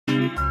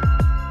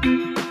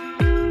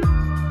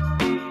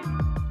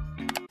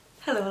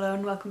hello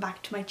and welcome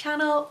back to my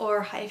channel,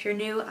 or hi if you're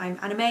new. I'm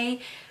Anime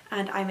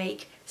and I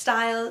make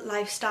style,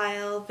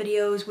 lifestyle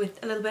videos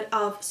with a little bit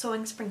of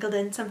sewing sprinkled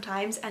in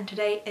sometimes, and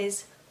today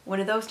is one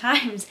of those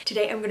times.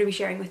 Today I'm going to be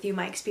sharing with you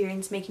my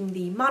experience making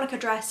the Monica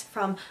dress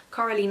from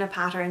Coralina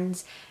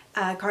Patterns.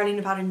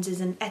 Coralina Patterns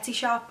is an Etsy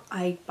shop.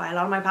 I buy a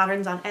lot of my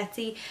patterns on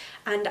Etsy,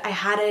 and I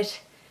had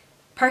it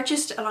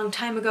purchased a long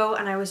time ago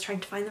and I was trying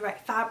to find the right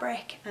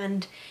fabric,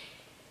 and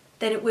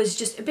then it was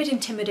just a bit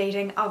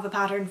intimidating of a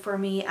pattern for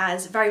me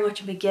as very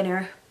much a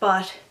beginner,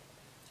 but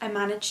I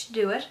managed to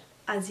do it,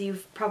 as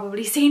you've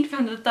probably seen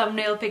from the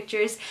thumbnail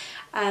pictures,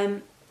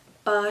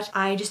 but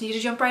I just need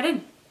to jump right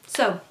in.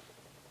 So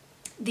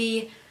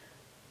the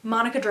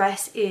Monica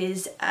dress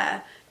is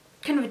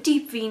kind of a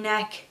deep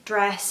v-neck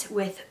dress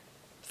with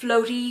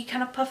floaty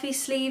kind of puffy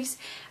sleeves,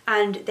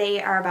 and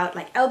they are about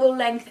like elbow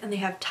length and they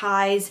have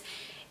ties.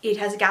 It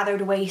has a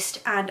gathered waist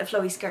and a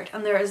flowy skirt,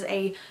 and there is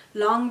a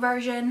long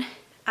version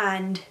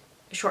and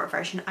a short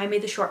version. I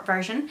made the short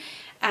version.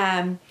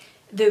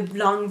 The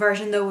long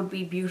version though would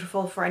be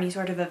beautiful for any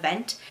sort of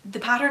event. The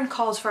pattern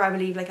calls for, I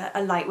believe, like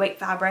a lightweight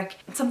fabric,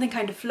 something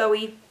kind of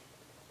flowy.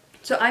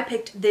 So I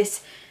picked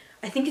this,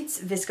 I think it's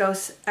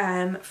viscose,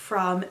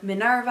 from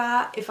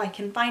Minerva. If I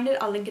can find it,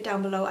 I'll link it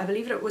down below. I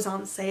believe it was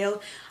on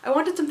sale. I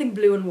wanted something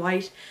blue and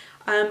white.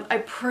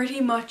 I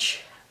pretty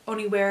much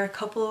only wear a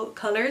couple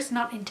colours,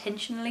 not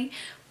intentionally,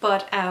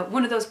 but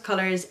one of those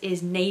colours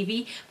is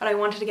navy, but I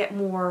wanted to get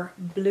more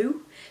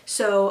blue,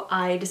 so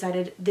I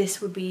decided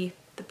this would be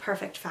the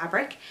perfect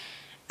fabric.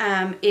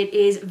 It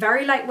is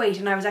very lightweight,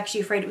 and I was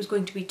actually afraid it was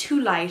going to be too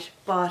light,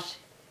 but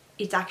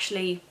it's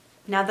actually,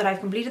 now that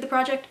I've completed the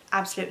project,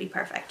 absolutely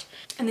perfect.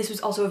 And this was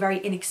also a very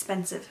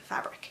inexpensive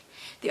fabric.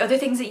 The other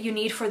things that you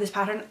need for this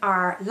pattern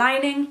are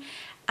lining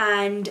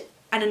and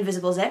an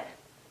invisible zip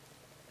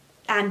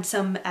and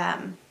some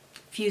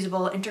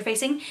fusible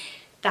interfacing.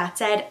 That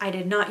said, I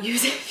did not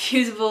use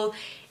fusible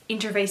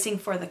interfacing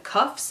for the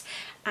cuffs,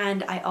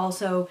 and I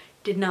also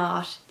did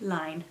not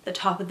line the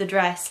top of the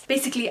dress.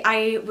 Basically,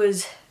 I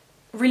was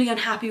really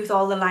unhappy with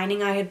all the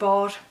lining I had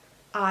bought.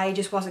 I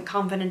just wasn't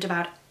confident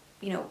about,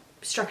 you know,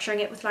 structuring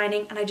it with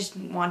lining, and I just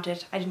didn't want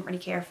it. I didn't really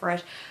care for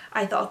it.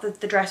 I thought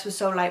that the dress was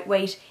so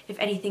lightweight. If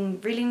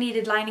anything really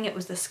needed lining, it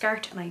was the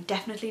skirt, and I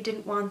definitely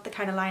didn't want the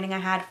kind of lining I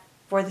had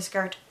for the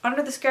skirt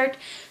under the skirt,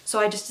 so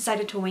I just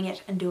decided to wing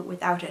it and do it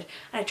without it,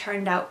 and it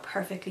turned out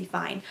perfectly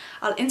fine.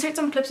 I'll insert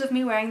some clips of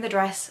me wearing the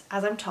dress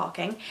as I'm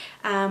talking,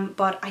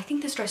 but I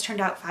think this dress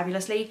turned out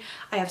fabulously.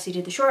 I obviously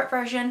did the short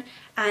version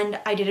and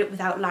I did it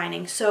without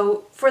lining.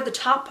 So for the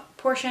top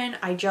portion,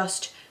 I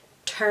just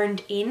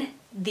turned in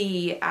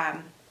the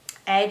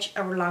edge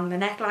along the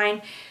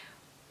neckline.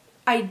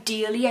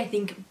 Ideally, I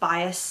think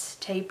bias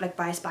tape, like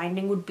bias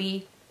binding, would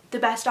be the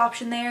best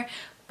option there,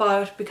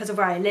 but because of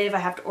where I live, I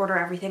have to order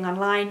everything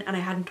online, and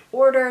I hadn't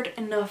ordered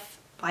enough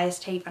bias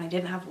tape and I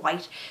didn't have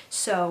white,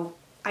 so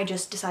I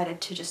just decided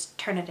to just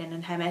turn it in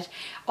and hem it.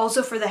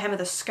 Also, for the hem of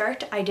the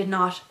skirt, I did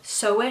not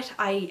sew it.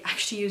 I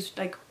actually used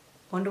like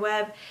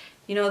Wonderweb,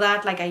 you know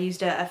that, like I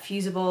used a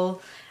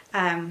fusible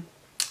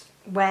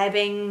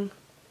webbing,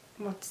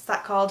 what's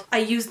that called? I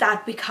used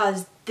that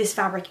because this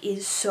fabric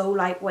is so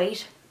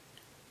lightweight.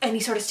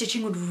 Any sort of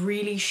stitching would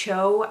really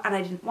show, and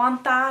I didn't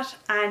want that,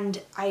 and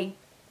I,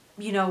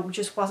 you know,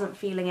 just wasn't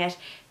feeling it.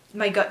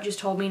 My gut just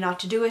told me not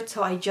to do it,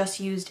 so I just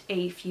used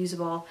a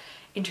fusible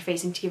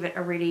interfacing to give it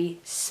a really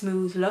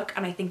smooth look,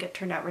 and I think it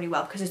turned out really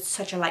well because it's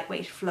such a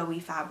lightweight,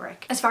 flowy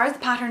fabric. As far as the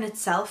pattern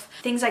itself,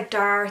 things like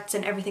darts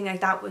and everything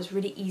like that was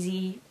really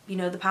easy. You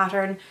know, the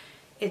pattern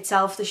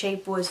itself, the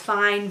shape was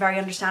fine, very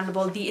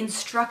understandable. The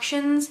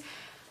instructions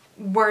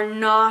were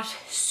not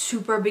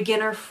super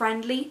beginner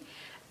friendly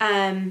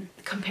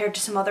compared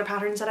to some other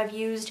patterns that I've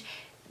used.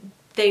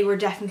 They were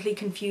definitely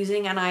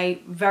confusing, and I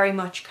very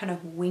much kind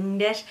of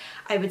winged it.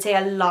 I would say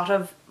a lot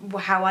of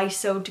how I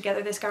sewed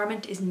together this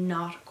garment is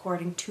not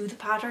according to the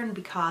pattern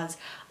because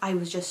I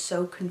was just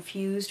so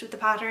confused with the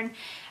pattern.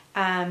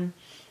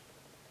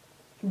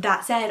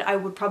 That said, I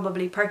would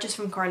probably purchase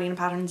from Coralina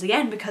Patterns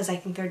again because I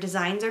think their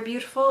designs are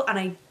beautiful, and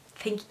I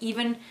think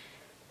even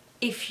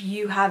if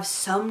you have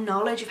some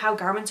knowledge of how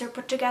garments are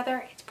put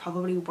together, it's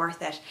probably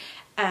worth it.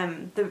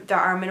 There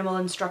are minimal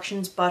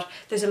instructions, but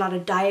there's a lot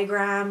of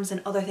diagrams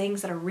and other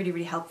things that are really,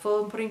 really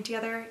helpful in putting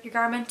together your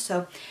garment.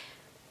 So,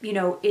 you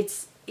know,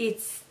 it's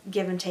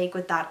give and take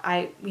with that.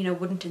 I, you know,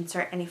 wouldn't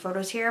insert any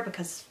photos here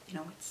because, you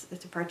know,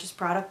 it's a purchased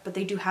product, but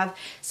they do have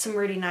some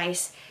really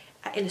nice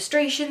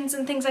illustrations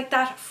and things like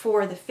that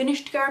for the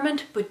finished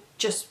garment, but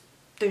just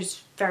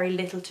there's very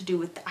little to do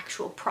with the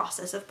actual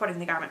process of putting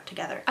the garment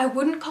together. I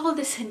wouldn't call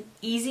this an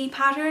easy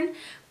pattern,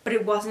 but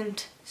it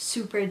wasn't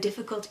super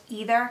difficult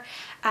either.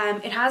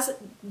 It has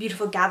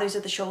beautiful gathers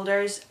at the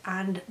shoulders,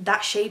 and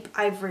that shape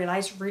I've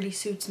realized really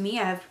suits me.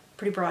 I have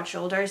pretty broad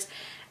shoulders,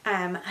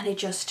 and it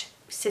just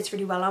sits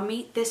really well on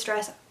me. This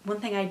dress, one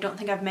thing I don't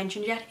think I've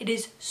mentioned yet, it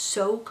is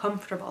so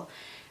comfortable.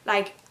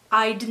 Like,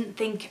 I didn't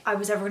think I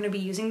was ever going to be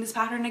using this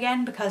pattern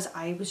again because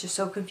I was just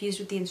so confused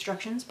with the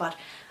instructions, but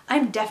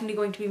I'm definitely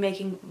going to be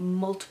making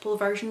multiple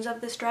versions of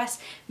this dress,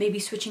 maybe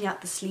switching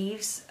out the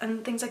sleeves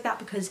and things like that,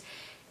 because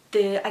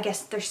I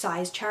guess their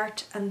size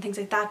chart and things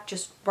like that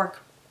just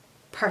work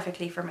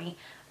perfectly for me.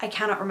 I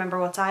cannot remember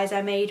what size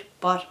I made,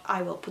 but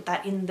I will put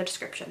that in the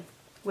description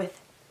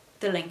with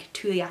the link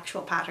to the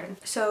actual pattern.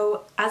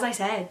 So as I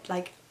said,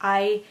 like,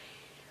 I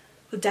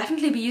will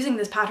definitely be using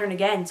this pattern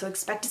again, so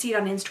expect to see it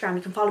on Instagram.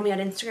 You can follow me on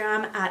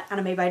Instagram at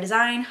Anime by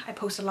Design. I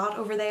post a lot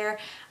over there,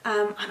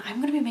 and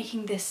I'm going to be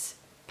making this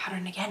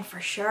pattern again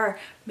for sure.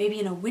 Maybe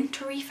in a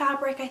wintry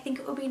fabric, I think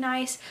it would be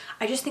nice.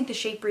 I just think the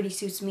shape really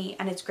suits me,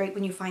 and it's great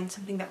when you find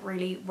something that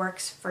really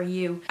works for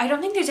you. I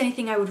don't think there's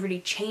anything I would really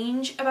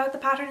change about the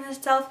pattern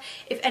itself.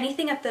 If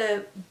anything, at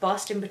the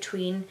bust in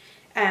between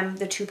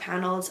the two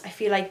panels, I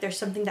feel like there's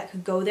something that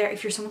could go there.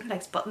 If you're someone who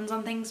likes buttons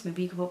on things,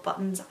 maybe you could put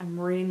buttons. I'm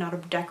really not a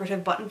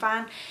decorative button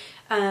fan,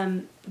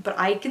 but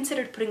I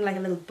considered putting like a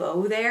little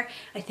bow there.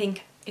 I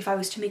think if I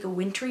was to make a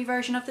wintry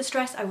version of this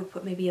dress, I would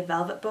put maybe a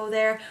velvet bow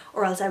there,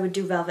 or else I would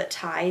do velvet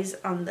ties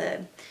on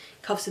the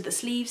cuffs of the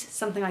sleeves,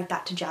 something like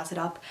that to jazz it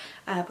up.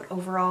 But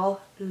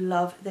overall,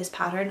 love this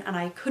pattern, and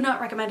I could not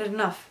recommend it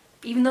enough.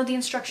 Even though the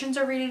instructions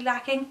are really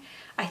lacking,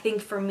 I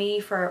think for me,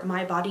 for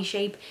my body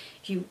shape,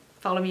 if you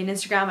follow me on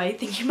Instagram, I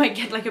think you might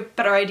get like a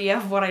better idea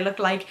of what I look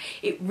like.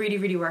 It really,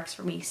 really works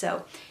for me.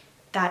 So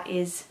that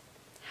is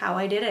how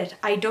I did it.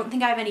 I don't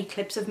think I have any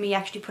clips of me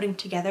actually putting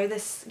together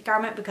this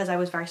garment because I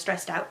was very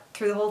stressed out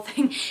through the whole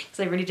thing because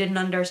I really didn't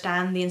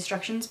understand the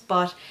instructions,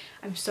 but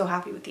I'm so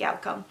happy with the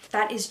outcome.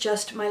 That is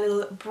just my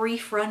little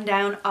brief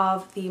rundown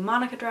of the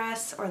Monica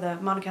dress, or the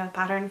Monica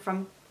pattern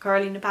from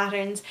Coralina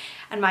Patterns,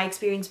 and my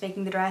experience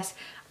making the dress.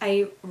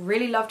 I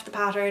really loved the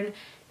pattern.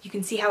 You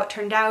can see how it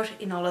turned out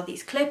in all of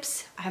these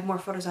clips. I have more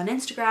photos on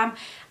Instagram,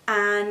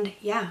 and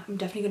yeah, I'm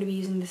definitely going to be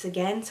using this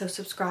again, so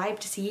subscribe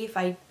to see if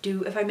I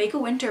make a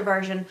winter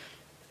version.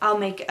 I'll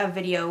make a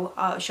video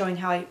showing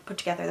how I put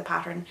together the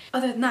pattern.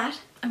 Other than that,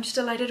 I'm just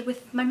delighted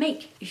with my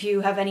make. If you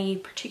have any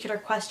particular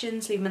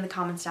questions, leave them in the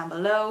comments down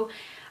below.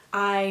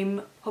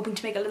 I'm hoping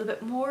to make a little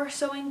bit more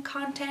sewing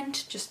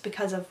content just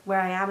because of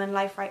where I am in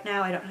life right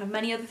now. I don't have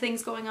many other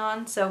things going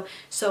on, so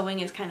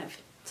sewing is kind of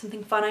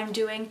something fun I'm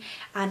doing,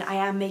 and I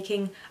am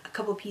making a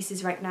couple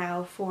pieces right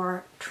now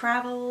for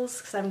travels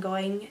because I'm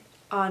going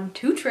on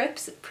 2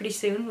 trips pretty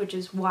soon, which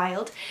is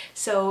wild.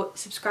 So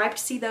subscribe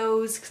to see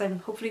those because I'm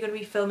hopefully going to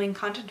be filming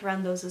content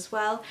around those as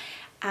well,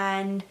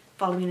 and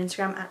follow me on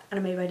Instagram at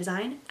Anime by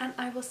Design, and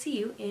I will see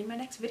you in my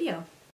next video.